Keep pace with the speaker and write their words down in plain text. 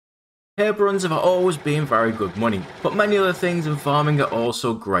Herb runs have always been very good money, but many other things in farming are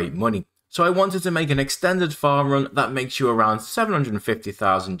also great money. So I wanted to make an extended farm run that makes you around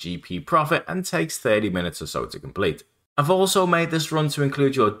 750,000 GP profit and takes 30 minutes or so to complete. I've also made this run to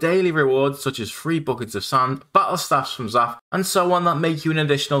include your daily rewards such as free buckets of sand, battle staffs from Zaf, and so on that make you an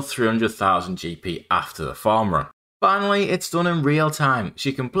additional 300,000 GP after the farm run. Finally, it's done in real time, so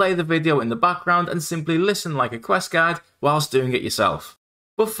you can play the video in the background and simply listen like a quest guide whilst doing it yourself.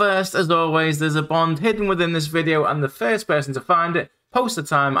 But first, as always, there's a bond hidden within this video, and the first person to find it, post the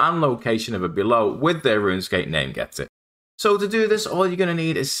time and location of it below with their RuneScape name gets it. So to do this, all you're going to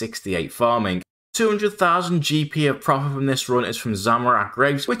need is 68 farming. 200,000 GP of profit from this run is from Zamorak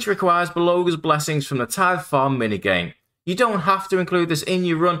Grapes, which requires Beloga's blessings from the Tithe Farm minigame. You don't have to include this in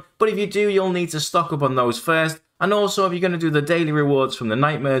your run, but if you do, you'll need to stock up on those first, and also if you're going to do the daily rewards from the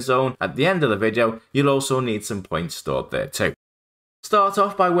Nightmare Zone at the end of the video, you'll also need some points stored there too. Start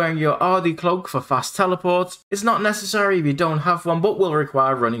off by wearing your RD cloak for fast teleports. It's not necessary if you don't have one, but will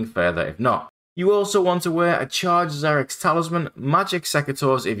require running further if not. You also want to wear a charged Xerix talisman, magic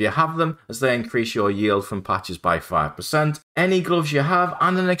secateurs if you have them, as they increase your yield from patches by 5%, any gloves you have,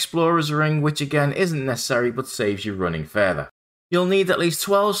 and an explorer's ring, which again isn't necessary but saves you running further. You'll need at least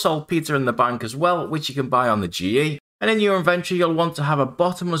 12 saltpeter in the bank as well, which you can buy on the GE. And in your inventory, you'll want to have a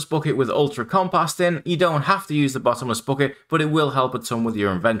bottomless bucket with ultra compost in. You don't have to use the bottomless bucket, but it will help a ton with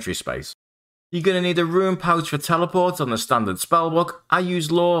your inventory space. You're going to need a rune pouch for teleports on the standard spellbook. I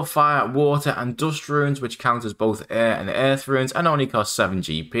use lore, fire, water and dust runes, which count as both air and earth runes and only cost 7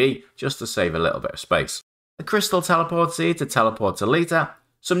 GP, just to save a little bit of space. A crystal teleport seed to teleport to Lita,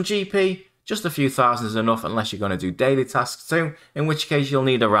 some GP, just a few thousand is enough unless you're going to do daily tasks too, in which case you'll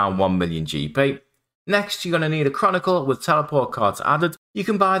need around 1 million GP. Next, you're going to need a chronicle with teleport cards added. You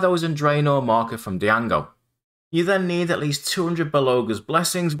can buy those in Draenor Market from Diango. You then need at least 200 Beloga's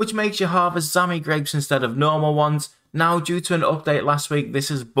blessings, which makes you harvest Zami grapes instead of normal ones. Now, due to an update last week,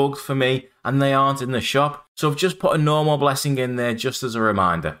 this is bugged for me and they aren't in the shop, so I've just put a normal blessing in there just as a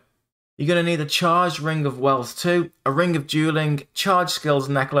reminder. You're going to need a charged ring of wealth too, a ring of dueling, charged skills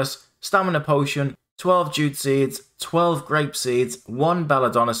necklace, stamina potion, 12 jute seeds, 12 grape seeds, 1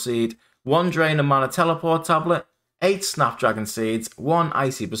 belladonna seed, 1 Draenor mana teleport tablet, 8 snapdragon seeds, 1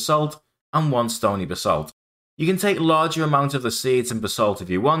 icy basalt, and 1 stony basalt. You can take larger amounts of the seeds and basalt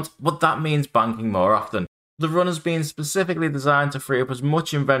if you want, but that means banking more often. The run has been specifically designed to free up as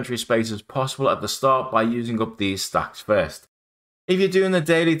much inventory space as possible at the start by using up these stacks first. If you're doing the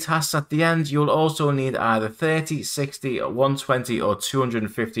daily tasks at the end, you'll also need either 30, 60, 120 or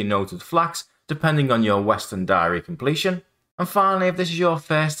 250 noted flax, depending on your Western Diary completion. And finally, if this is your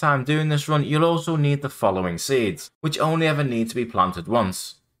first time doing this run, you'll also need the following seeds, which only ever need to be planted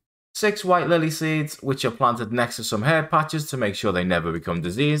once. 6 white lily seeds, which are planted next to some herb patches to make sure they never become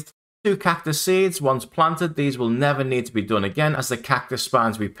diseased. 2 cactus seeds, once planted these will never need to be done again as the cactus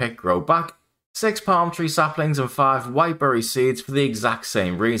spines we pick grow back. 6 palm tree saplings and 5 whiteberry seeds for the exact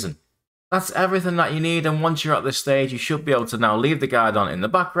same reason. That's everything that you need, and once you're at this stage you should be able to now leave the guide on in the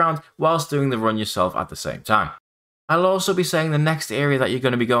background whilst doing the run yourself at the same time. I'll also be saying the next area that you're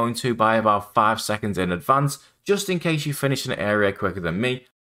going to be going to by about 5 seconds in advance, just in case you finish an area quicker than me.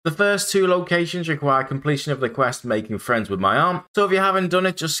 The first 2 locations require completion of the quest Making Friends with My Arm, so if you haven't done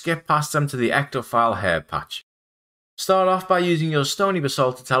it, just skip past them to the Ectophile Herb Patch. Start off by using your Stony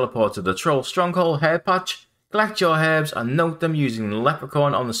Basalt to teleport to the Troll Stronghold Herb Patch, collect your herbs and note them using the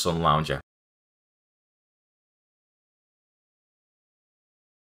Leprechaun on the Sun Lounger.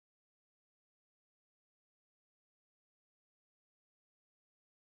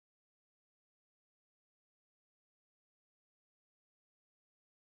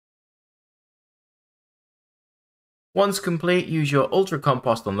 Once complete, use your Ultra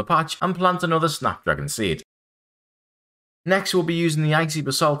Compost on the patch and plant another Snapdragon seed. Next we'll be using the Icy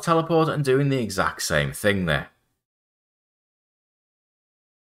Basalt teleport and doing the exact same thing there.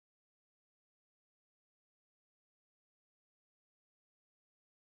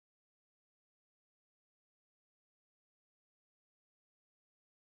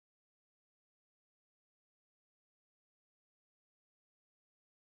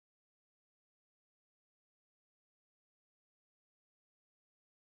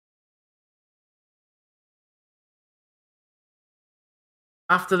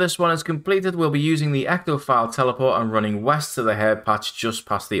 After this one is completed, we'll be using the Ectophile teleport and running west to the herb patch just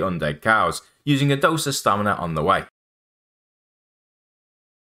past the undead cows, using a dose of stamina on the way.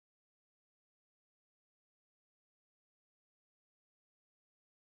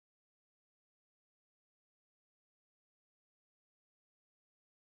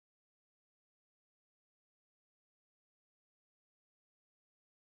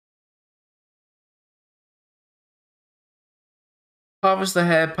 Harvest the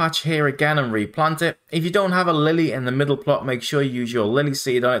herb patch here again and replant it. If you don't have a lily in the middle plot, make sure you use your lily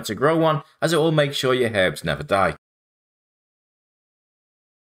seed on it to grow one, as it will make sure your herbs never die.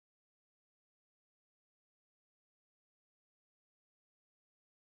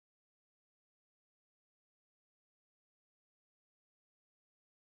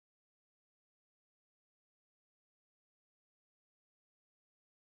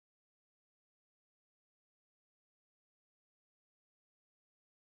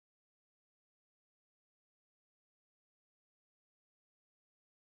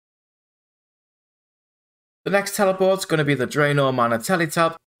 The next teleport's going to be the Draenor Manor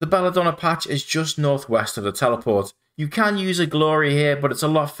Teletab. The Belladonna patch is just northwest of the teleport. You can use a Glory here, but it's a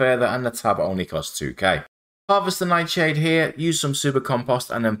lot further and the tab only costs 2k. Harvest the Nightshade here, use some super compost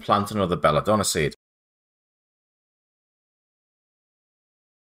and then plant another Belladonna seed.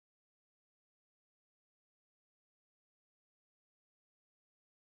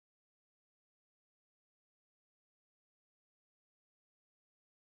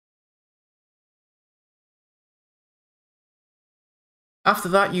 After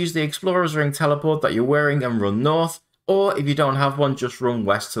that, use the Explorer's Ring teleport that you're wearing and run north, or if you don't have one, just run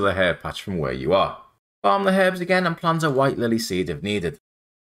west to the herb patch from where you are. Farm the herbs again and plant a white lily seed if needed.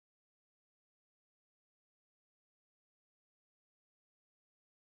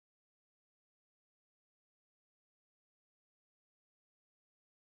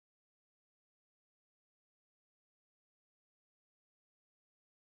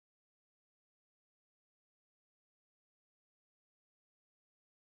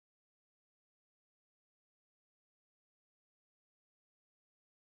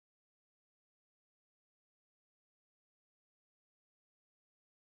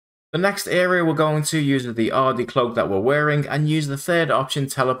 The next area we're going to use the Ardy cloak that we're wearing and use the third option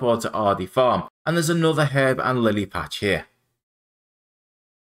teleport to Ardy farm, and there's another herb and lily patch here.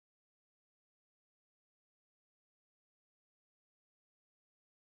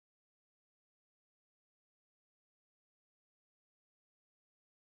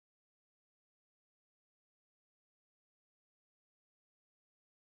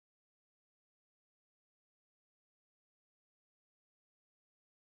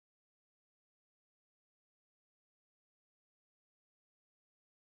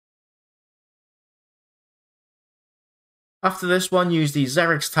 After this one, use the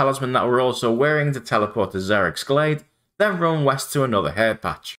Xerix talisman that we're also wearing to teleport to Xerix Glade, then run west to another herb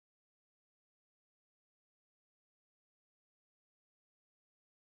patch.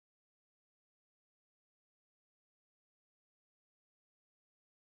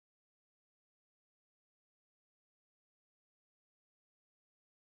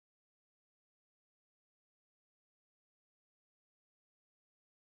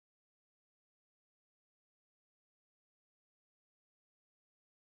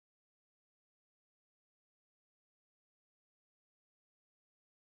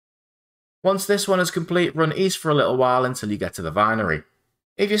 Once this one is complete, run east for a little while until you get to the vinery.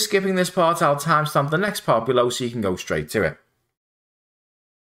 If you're skipping this part, I'll timestamp the next part below so you can go straight to it.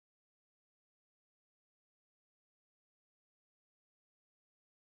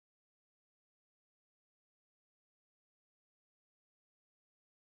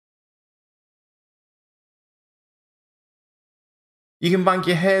 You can bank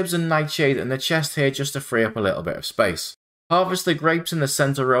your herbs and nightshade in the chest here just to free up a little bit of space. Harvest the grapes in the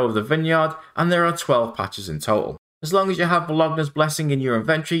centre row of the vineyard, and there are 12 patches in total. As long as you have Bologna's Blessing in your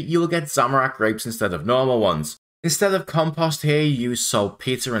inventory, you will get Zamorak grapes instead of normal ones. Instead of compost here, you use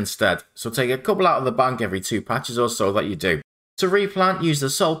saltpeter instead, so take a couple out of the bank every 2 patches or so that you do. To replant, use the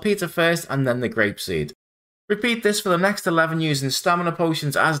saltpeter first and then the grape seed. Repeat this for the next 11 using stamina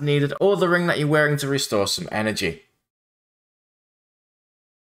potions as needed or the ring that you're wearing to restore some energy.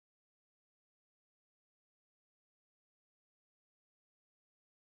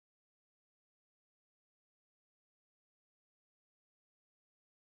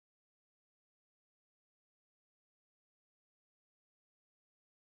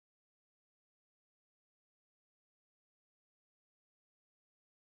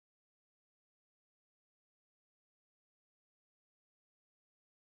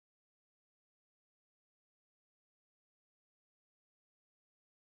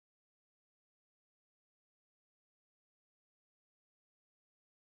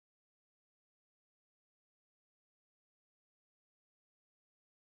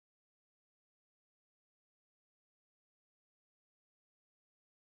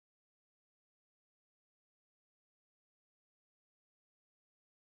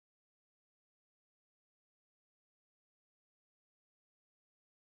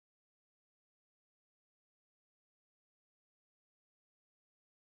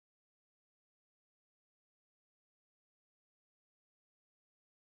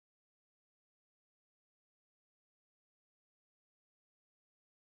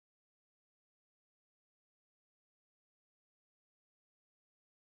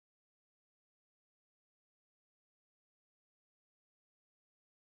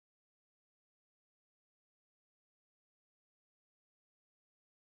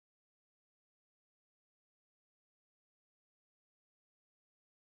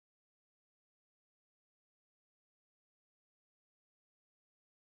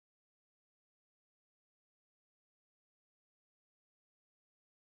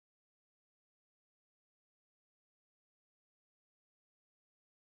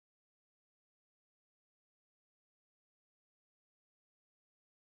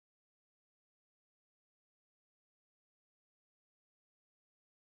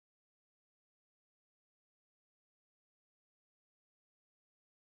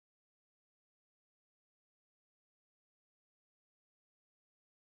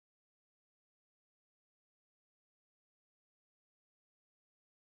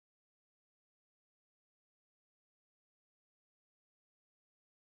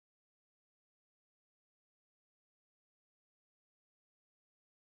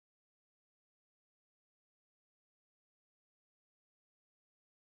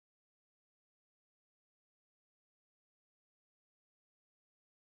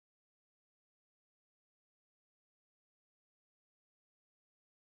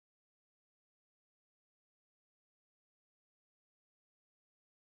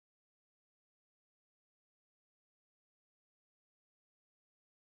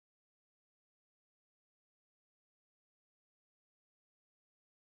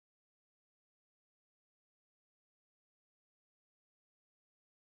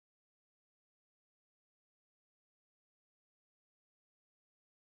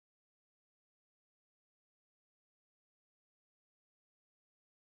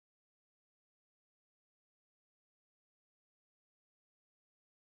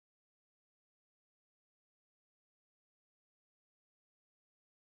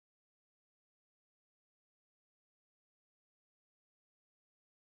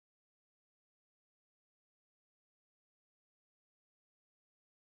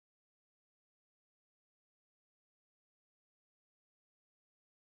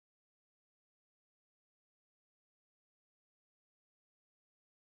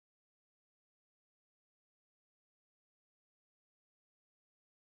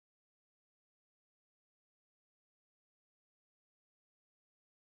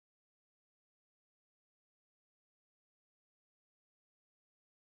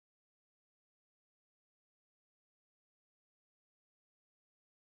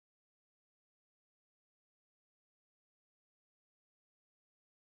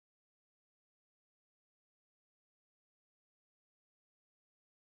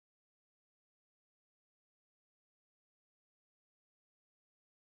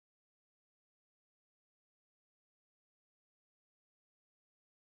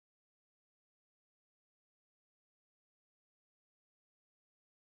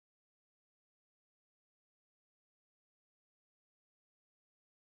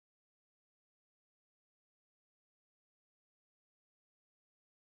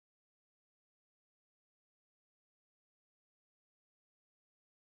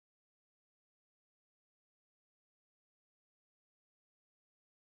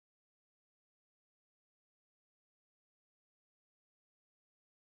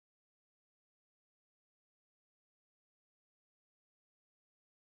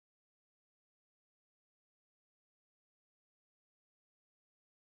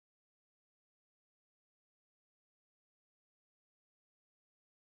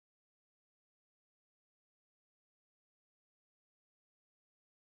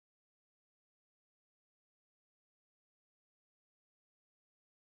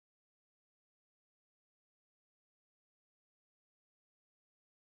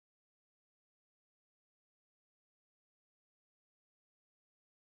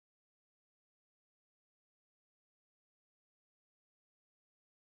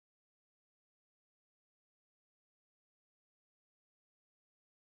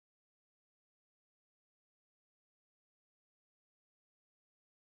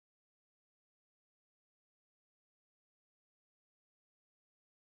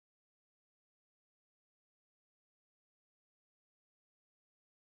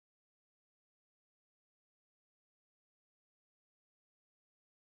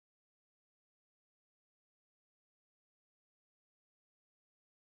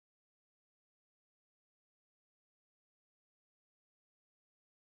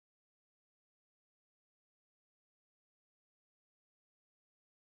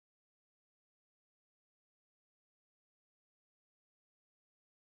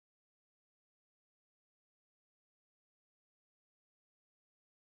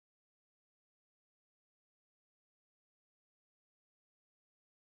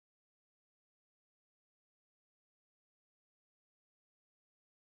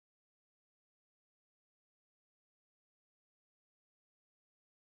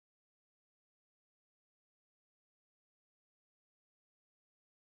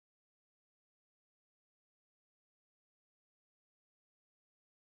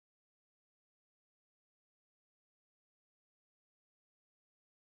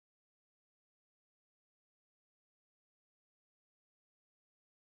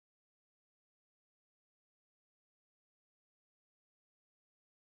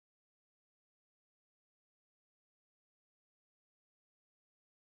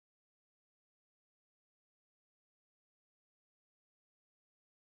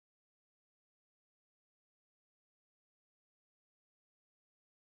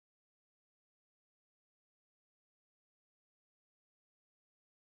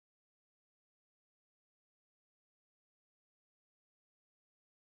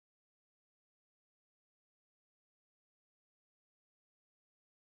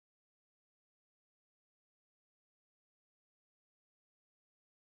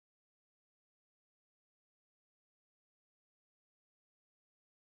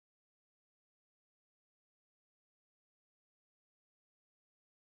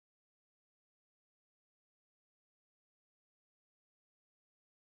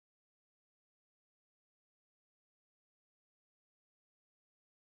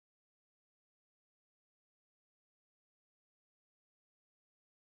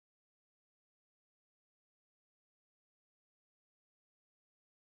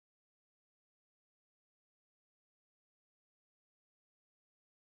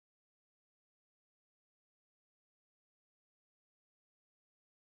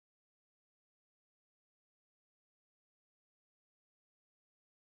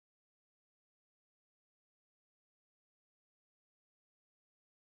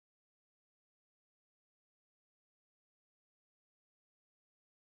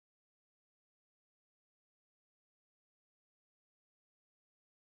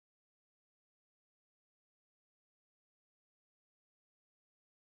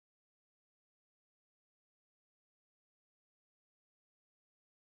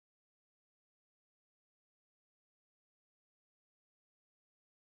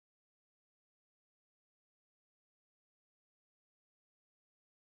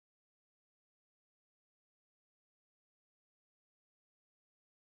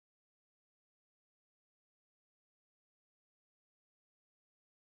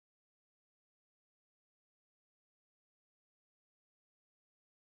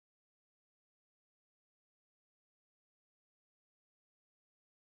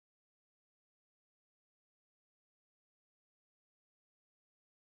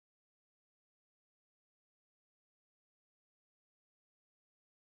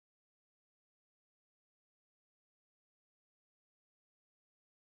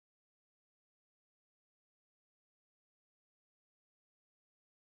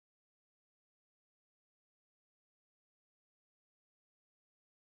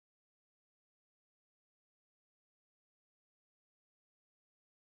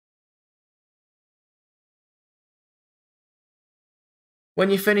 When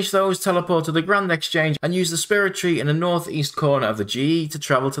you finish those, teleport to the Grand Exchange and use the Spirit Tree in the northeast corner of the GE to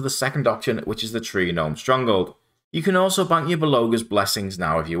travel to the second option, which is the Tree Gnome Stronghold. You can also bank your Beloga's blessings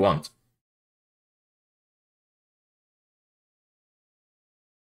now if you want.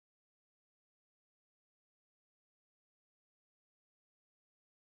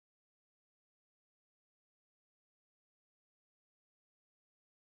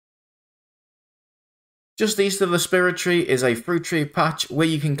 Just east of the Spirit Tree is a fruit tree patch where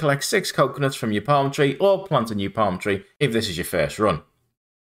you can collect 6 coconuts from your palm tree or plant a new palm tree if this is your first run.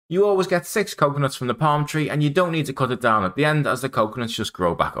 You always get 6 coconuts from the palm tree and you don't need to cut it down at the end as the coconuts just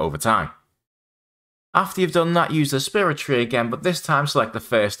grow back over time. After you've done that, use the Spirit Tree again, but this time select the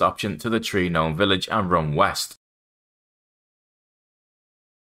first option to the Tree Gnome Village and run west.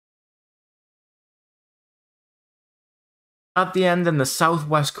 At the end in the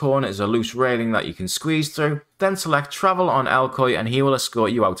southwest corner is a loose railing that you can squeeze through, then select Travel on Elkoi and he will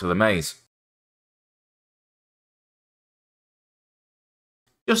escort you out of the maze.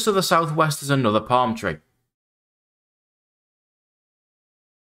 Just to the southwest is another palm tree.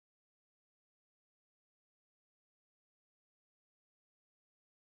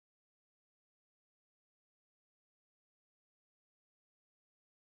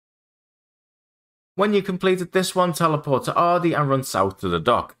 When you completed this one, teleport to Ardy and run south to the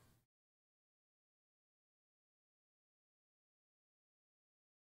dock.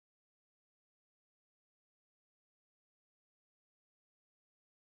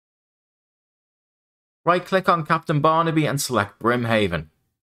 Right click on Captain Barnaby and select Brimhaven.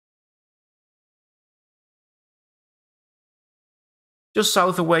 Just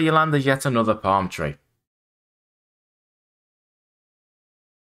south of where you land is yet another palm tree.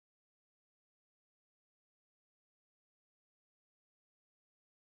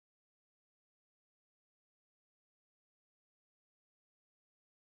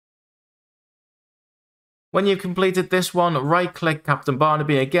 When you've completed this one, right click Captain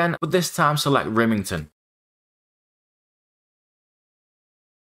Barnaby again, but this time select Rimington.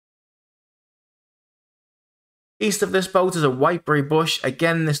 East of this boat is a whiteberry bush.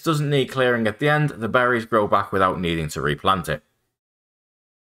 Again, this doesn't need clearing at the end, the berries grow back without needing to replant it.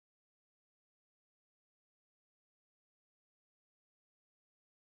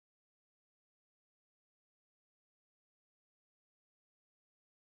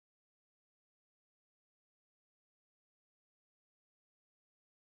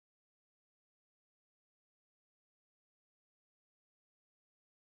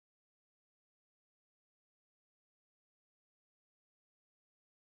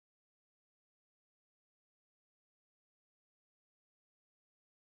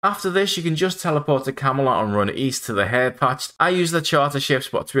 After this, you can just teleport to Camelot and run east to the Hare Patch. I use the charter ships,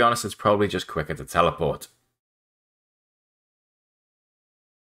 but to be honest, it's probably just quicker to teleport.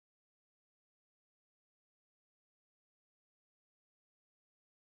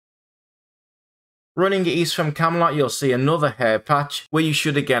 Running east from Camelot, you'll see another Hare Patch, where you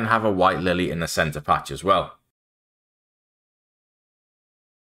should again have a white lily in the centre patch as well.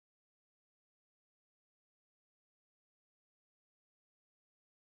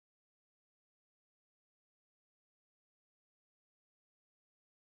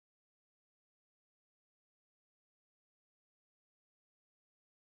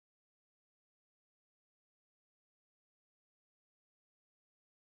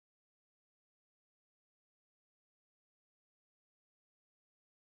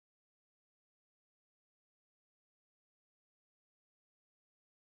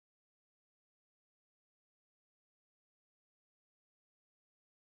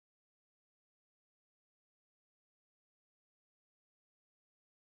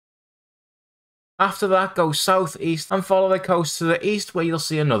 After that, go southeast and follow the coast to the east where you'll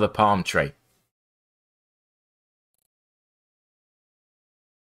see another palm tree.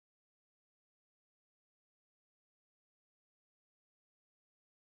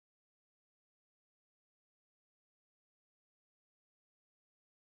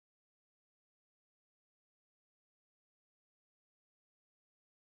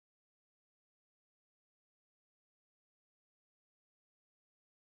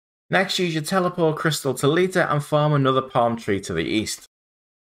 Next, use your teleport crystal to Lita and farm another palm tree to the east.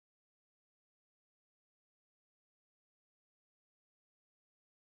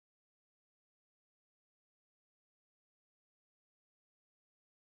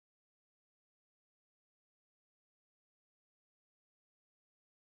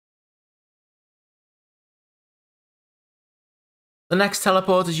 The next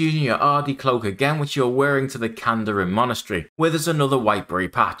teleport is using your Ardy cloak again, which you're wearing to the Kandarin Monastery, where there's another whiteberry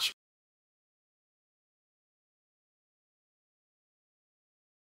patch.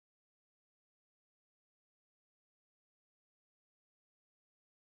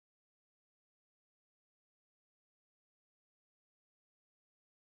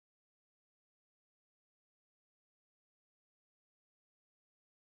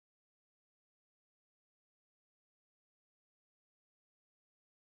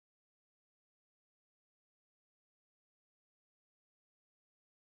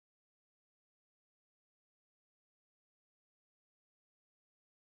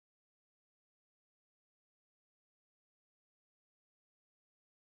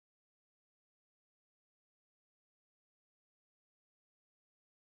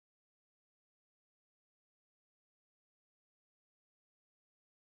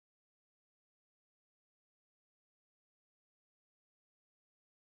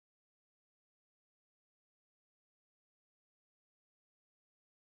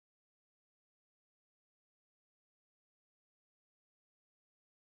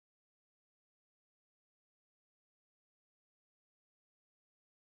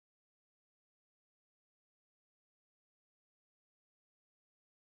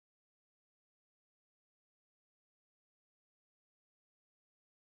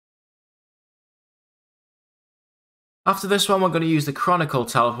 After this one, we're going to use the Chronicle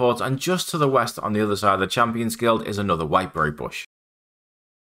teleport, and just to the west on the other side of the Champions Guild is another Whiteberry bush.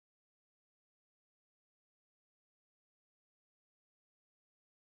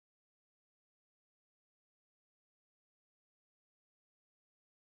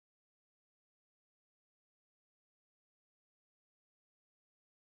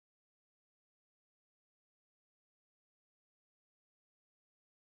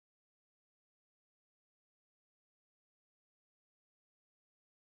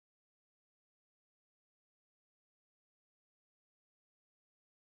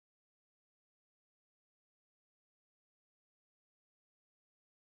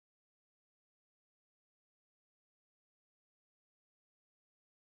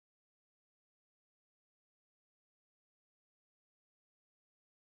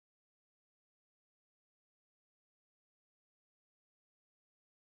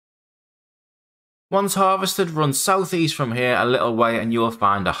 Once harvested, run southeast from here a little way and you will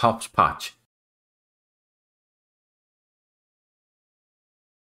find a hops patch.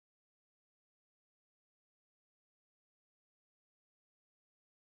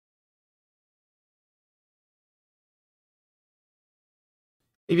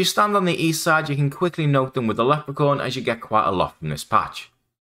 If you stand on the east side, you can quickly note them with the leprechaun, as you get quite a lot from this patch.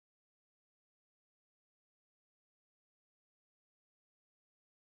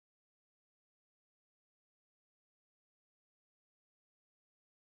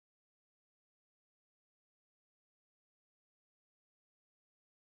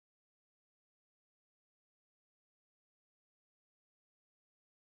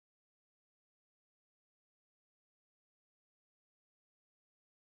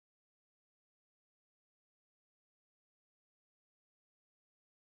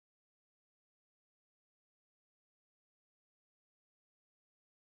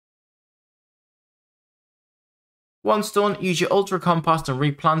 Once done, use your Ultra Compost and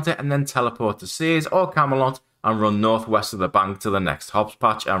replant it, and then teleport to Sears or Camelot and run northwest of the bank to the next hops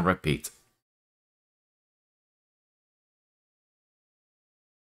patch and repeat.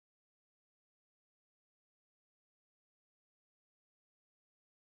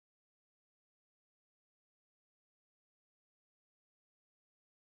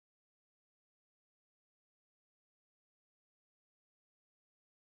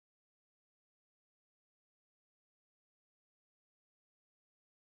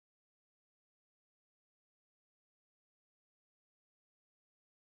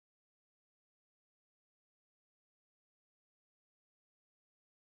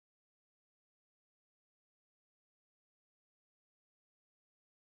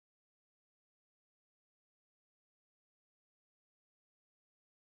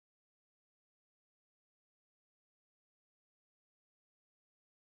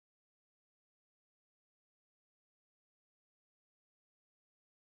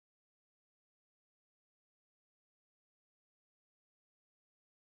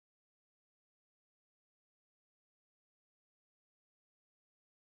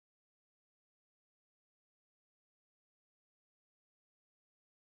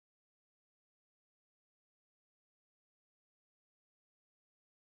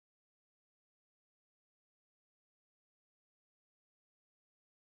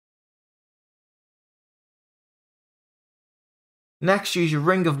 Next, use your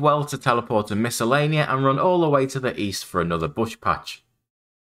Ring of Wealth to teleport to Miscellanea and run all the way to the east for another bush patch.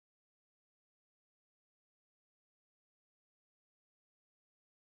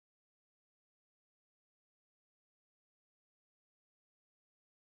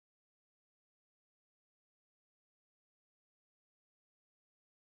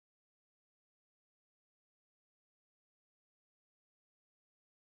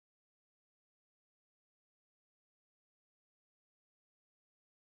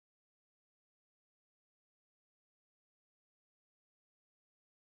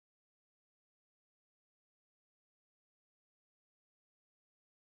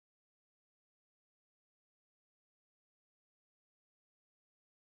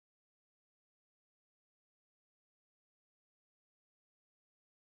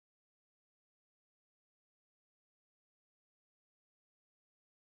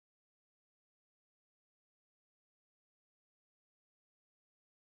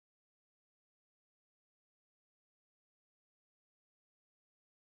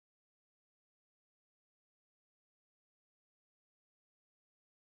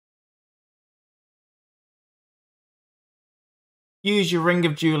 Use your Ring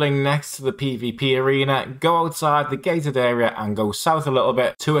of Dueling next to the PvP arena, go outside the gated area and go south a little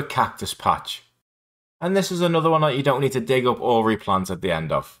bit to a cactus patch. And this is another one that you don't need to dig up or replant at the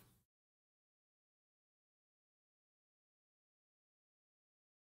end of.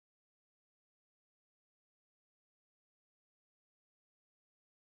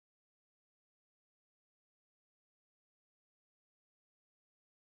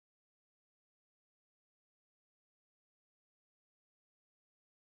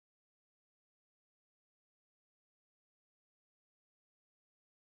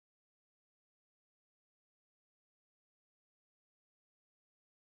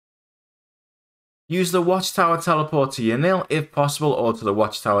 Use the watchtower teleport to your nil if possible, or to the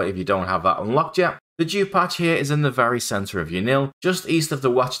watchtower if you don't have that unlocked yet. The dew patch here is in the very centre of your nil, just east of the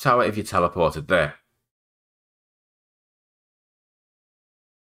watchtower if you teleported there.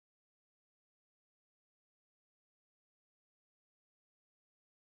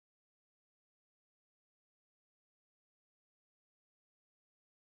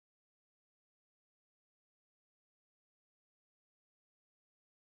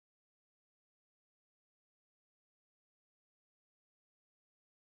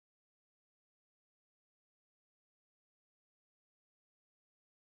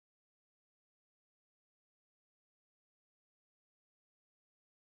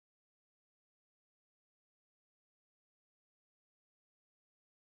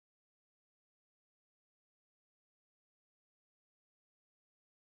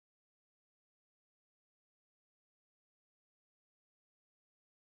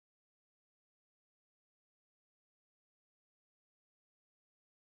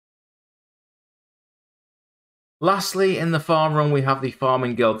 Lastly, in the farm run we have the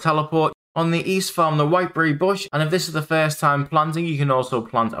Farming Guild teleport. On the east farm the Whiteberry bush, and if this is the first time planting, you can also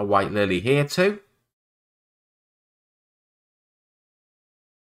plant a white lily here too.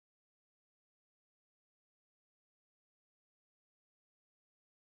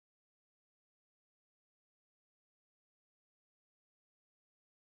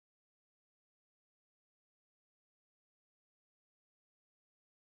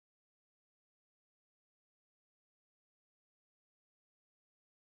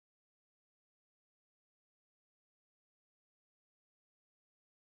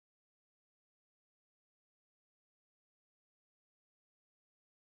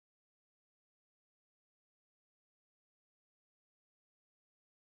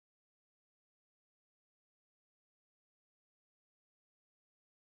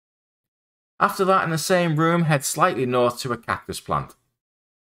 After that, in the same room, head slightly north to a cactus plant.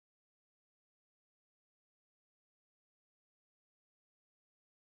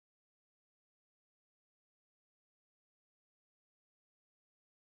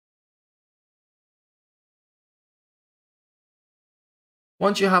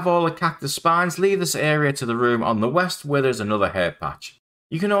 Once you have all the cactus spines, leave this area to the room on the west where there's another herb patch.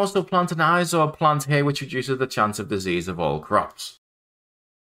 You can also plant an Osrs plant here which reduces the chance of disease of all crops.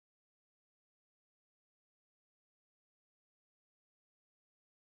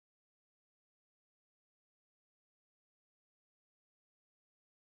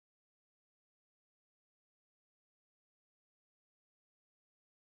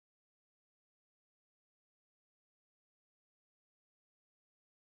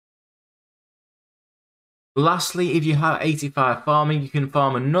 Lastly, if you have 85 farming, you can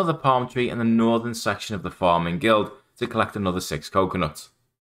farm another palm tree in the northern section of the Farming Guild to collect another 6 coconuts.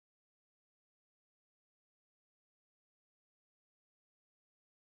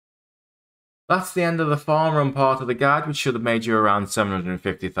 That's the end of the farm run part of the guide, which should have made you around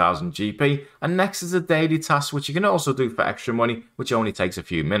 750,000 GP, and next is a daily task which you can also do for extra money, which only takes a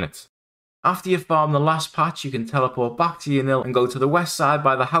few minutes. After you farm the last patch, you can teleport back to your nil and go to the west side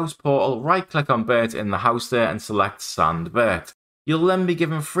by the house portal, right click on Bert in the house there and select Sand Bert. You'll then be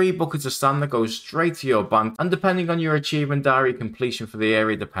given 3 buckets of sand that goes straight to your bank, and depending on your achievement diary completion for the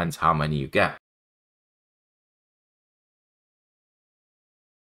area depends how many you get.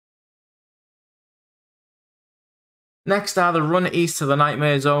 Next, either run east to the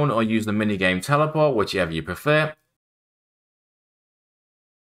Nightmare Zone or use the minigame teleport, whichever you prefer.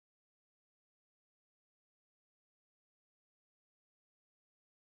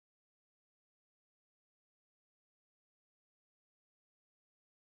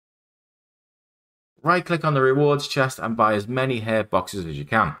 Right click on the rewards chest and buy as many herb boxes as you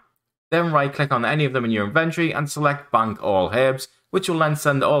can. Then right click on any of them in your inventory and select Bank All Herbs, which will then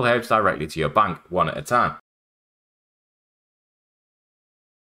send all herbs directly to your bank, one at a time.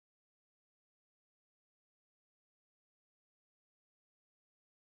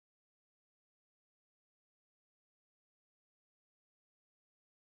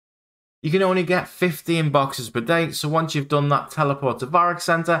 You can only get 15 boxes per day, so once you've done that, teleport to Varric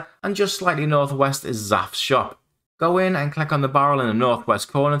Centre, and just slightly northwest is Zaf's shop. Go in and click on the barrel in the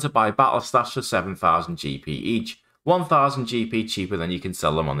northwest corner to buy battle staffs for 7,000 GP each, 1,000 GP cheaper than you can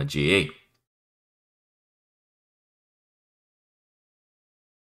sell them on the GE.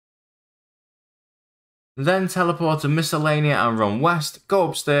 Then teleport to Miscellanea and run west, go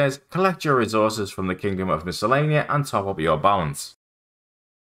upstairs, collect your resources from the Kingdom of Miscellanea and top up your balance.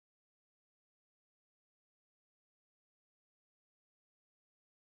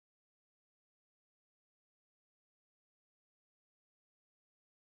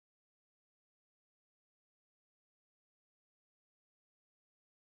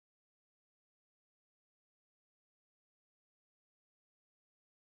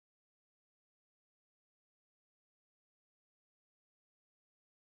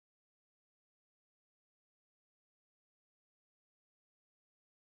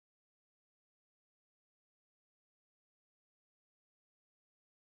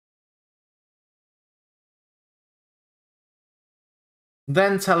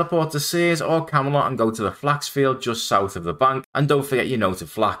 Then teleport to Sears or Camelot and go to the flax field just south of the bank, and don't forget your note of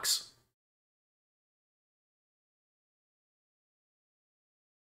flax.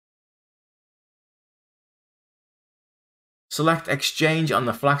 Select Exchange on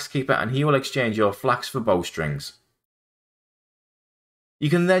the Flax Keeper and he will exchange your flax for bowstrings. You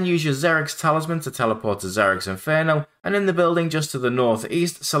can then use your Xerix Talisman to teleport to Xerix Inferno, and in the building just to the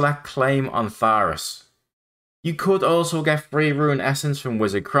northeast, select Claim on Tharis. You could also get free Rune Essence from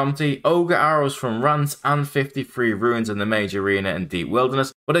Wizard Crompty, Ogre Arrows from Rance, and 50 free runes in the Major Arena and Deep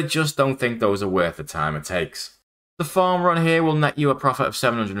Wilderness, but I just don't think those are worth the time it takes. The farm run here will net you a profit of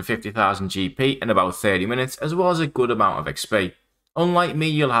 750,000 GP in about 30 minutes, as well as a good amount of XP. Unlike me,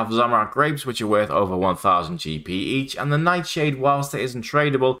 you'll have Zamorak Grapes, which are worth over 1000 GP each, and the Nightshade, whilst it isn't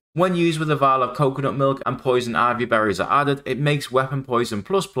tradable, when used with a vial of coconut milk and poison ivy berries are added, it makes Weapon Poison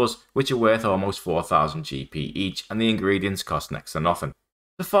 ++, which are worth almost 4000 GP each, and the ingredients cost next to nothing.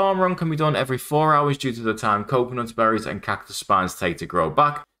 The farm run can be done every 4 hours due to the time coconut berries and cactus spines take to grow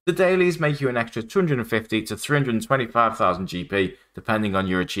back. The dailies make you an extra 250 to 325,000 GP, depending on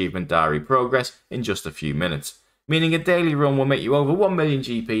your achievement diary progress, in just a few minutes, meaning a daily run will make you over 1 million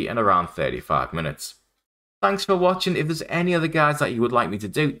GP in around 35 minutes. Thanks for watching. If there's any other guides that you would like me to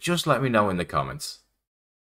do, just let me know in the comments.